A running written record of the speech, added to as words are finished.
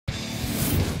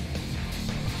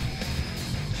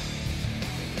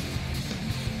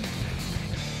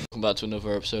welcome back to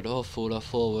another episode of Fallout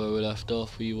 4, where we left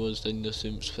off. We was in the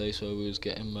Simps place where we was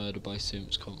getting murdered by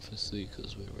Simps constantly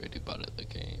because we're really bad at the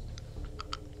game.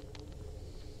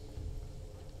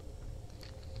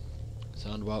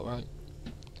 Sound about right?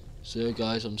 So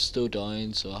guys, I'm still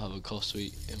dying, so I have a cough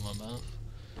sweet in my mouth.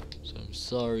 So I'm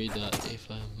sorry that if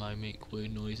I make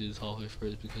weird noises halfway through,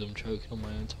 it's because I'm choking on my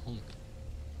own tongue.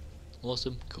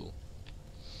 Awesome, cool.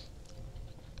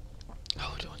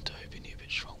 Hold on, Toby, need a bit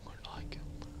stronger, like.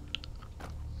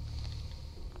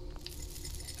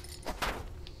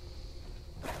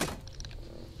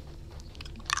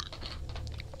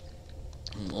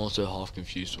 I'm also half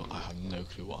confused, so I have no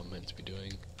clue what I'm meant to be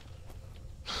doing.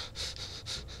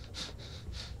 It's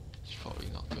probably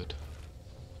not good.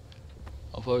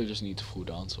 I'll probably just need to fall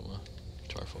down somewhere.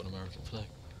 Try for an American flag.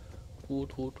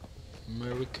 Wood,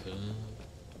 America.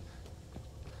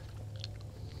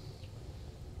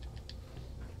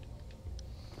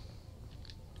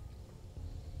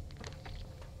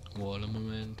 What am I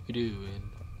meant to be doing?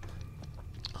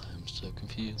 I am so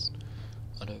confused.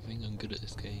 I don't think I'm good at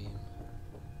this game.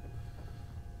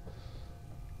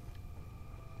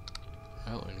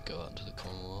 I don't want to go out to the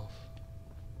Commonwealth.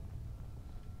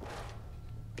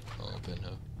 Oh, but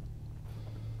no.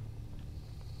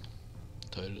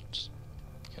 Toilets.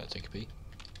 Can I take a pee?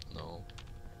 No.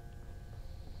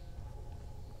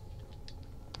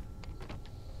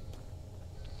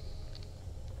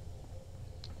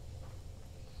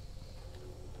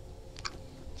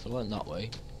 So I went that way.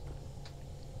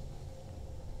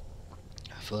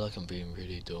 I feel like I'm being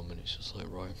really dumb and it's just like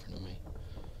right in front of me.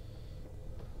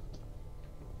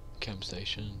 Camp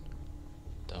station.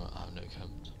 Damn it, I have no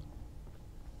camps.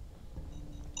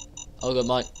 Oh god,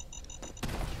 mate.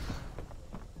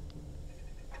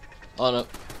 Oh no.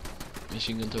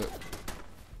 Machine gun turret.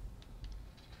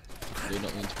 I do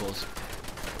not mean to pause.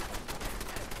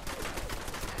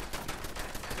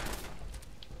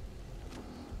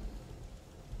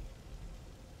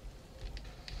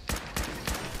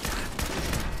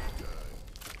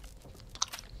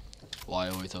 Why I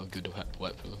always have a good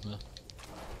weapon with me.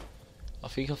 I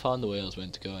think I found the way I was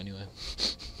meant to go anyway.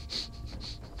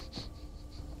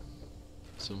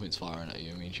 Something's firing at you,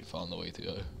 it means you found the way to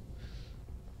go.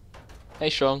 Hey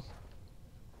Strong!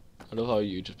 I love how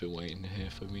you just been waiting here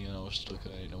for me and I was stuck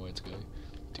and I didn't know where to go.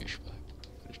 Douchebag.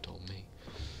 Could have told me.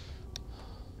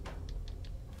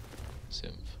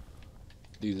 Synth.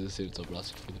 These are the synths I'm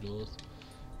blasting through the doors.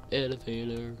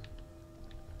 Elevator.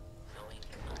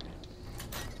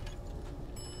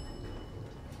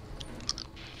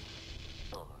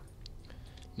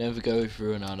 Never go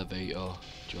through an elevator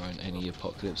during any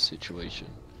apocalypse situation.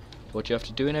 What do you have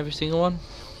to do in every single one?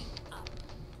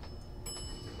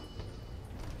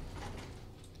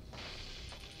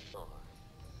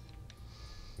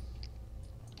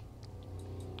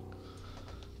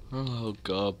 Oh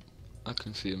god, I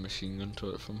can see a machine gun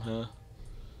turret from here.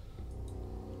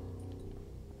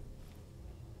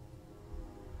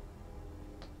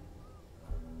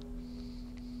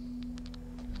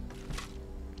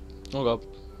 Oh god.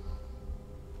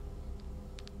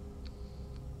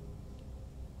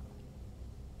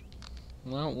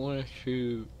 I don't want to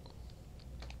shoot.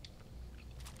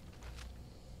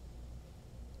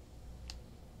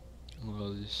 Oh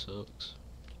god, this sucks.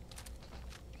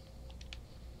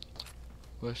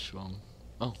 Where's Strong?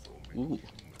 Oh, ooh.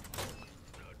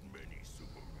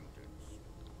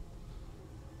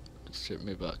 Strip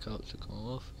me back out to come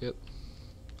off. Yep.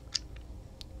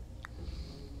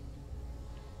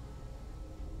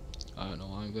 I don't know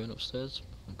why I'm going upstairs.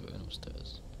 I'm going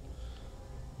upstairs.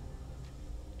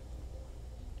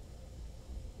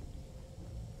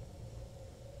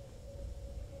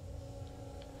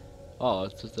 Oh,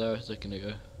 it was there a second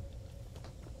ago.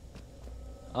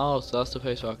 Oh, so that's the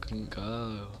place where I can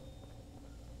go.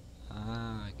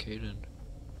 Ah, I couldn't.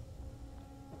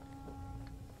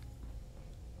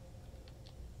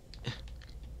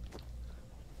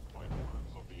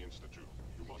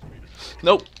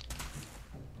 Nope.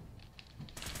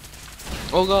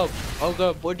 Oh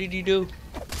god, what did he do?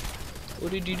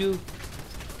 What did he do?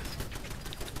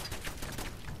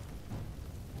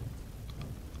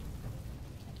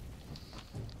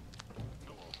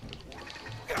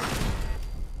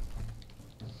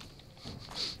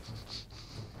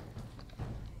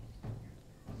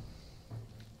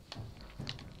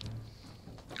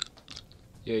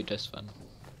 Yo, that's fun.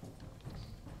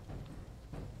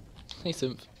 Hey,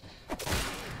 Simp.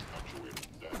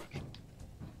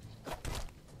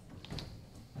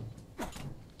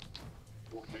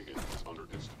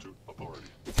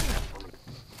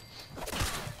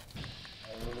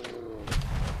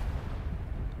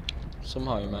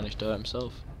 Somehow he managed to hurt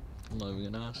himself. I'm not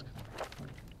even gonna ask.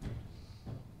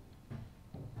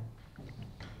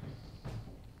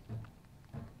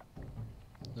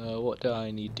 What do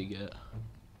I need to get?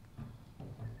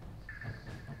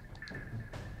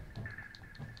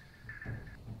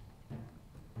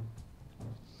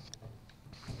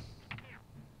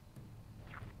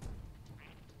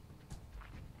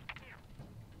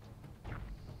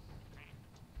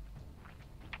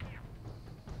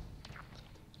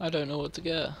 I don't know what to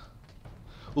get.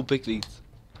 Oh, pick these.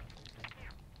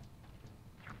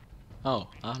 Oh,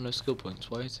 I have no skill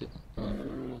points. Why is it?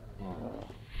 Oh.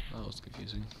 That was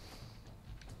confusing.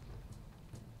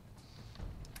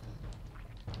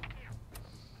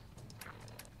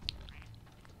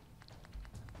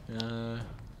 I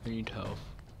need health.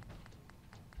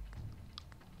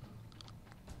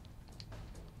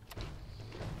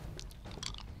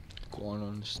 Go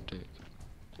on the stick.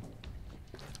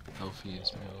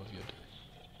 Healthiest meal of your day.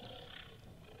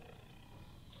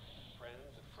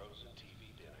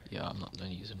 Yeah, I'm not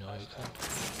gonna use a no account.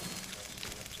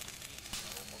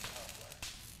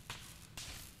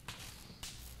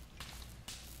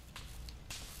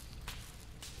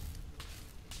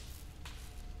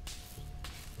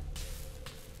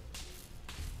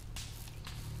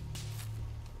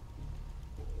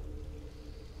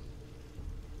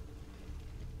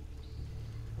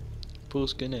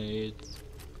 Pulse grenades.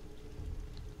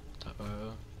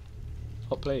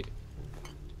 Hot plate.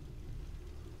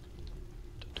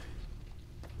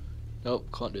 Nope,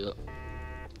 can't do that.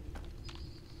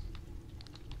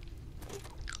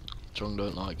 Strong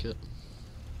don't like it.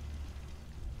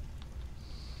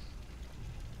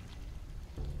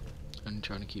 I'm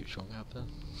trying to keep Strong happy,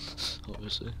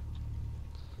 obviously.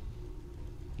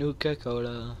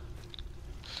 Nuka-Cola.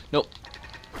 Nope.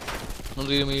 Not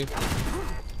leaving me.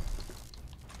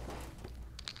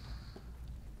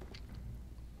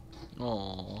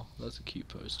 Aww, that's a cute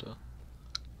poster.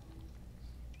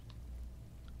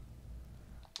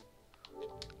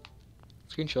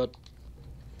 Screenshot.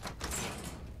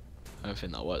 I don't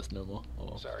think that works no more.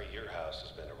 Oh. Sorry, your house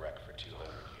has been a wreck for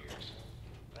 200 years.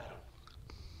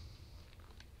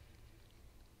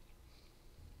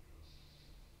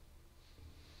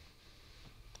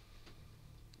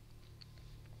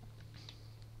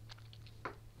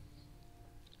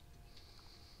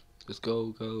 Let's go,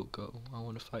 go, go. I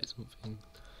want to fight something.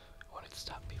 I want to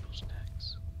stab people's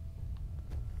necks.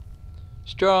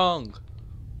 Strong!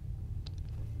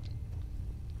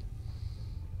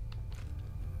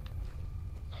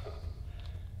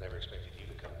 Never expected you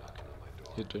to come knocking on my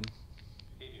door. Hidden.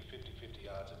 Gave you 50-50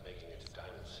 odds of making it to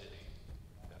Diamond City.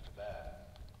 After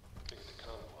that, figured the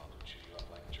Commonwealth would chew you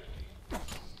up like jerky.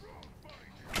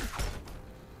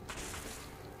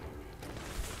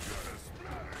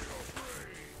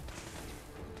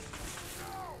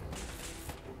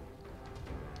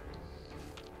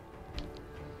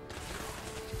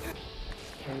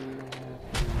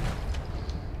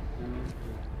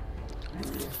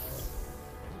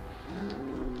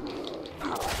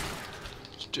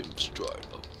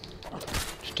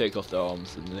 Just take off their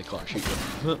arms and then they can't shoot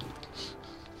them.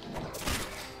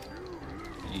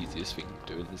 The easiest thing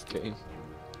to do in this game.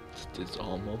 Just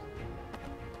disarm them.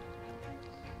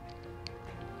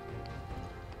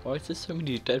 Why is there so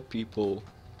many dead people?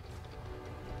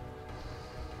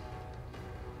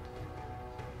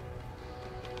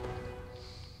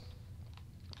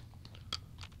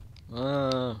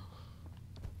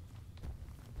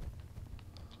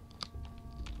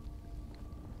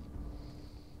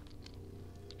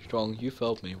 Strong, you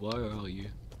failed me. Why are you?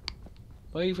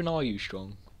 Why even are you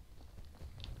Strong?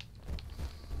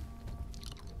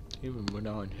 Even when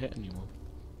I don't hit anymore.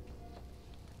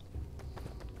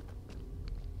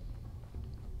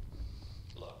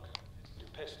 Look, you're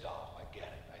pissed off. I get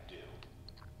it. I do.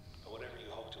 But whatever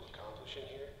you hope to accomplish in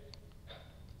here,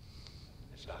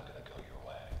 it's not gonna go your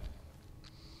way.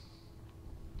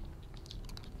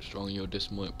 Strong, your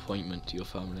disappointment to your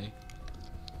family.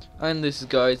 And this is,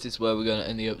 guys, this is where we're going to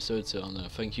end the episode, so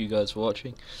thank you guys for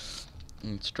watching.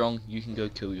 And Strong, you can go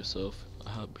kill yourself. I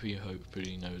hope you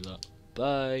hopefully know that.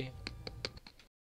 Bye.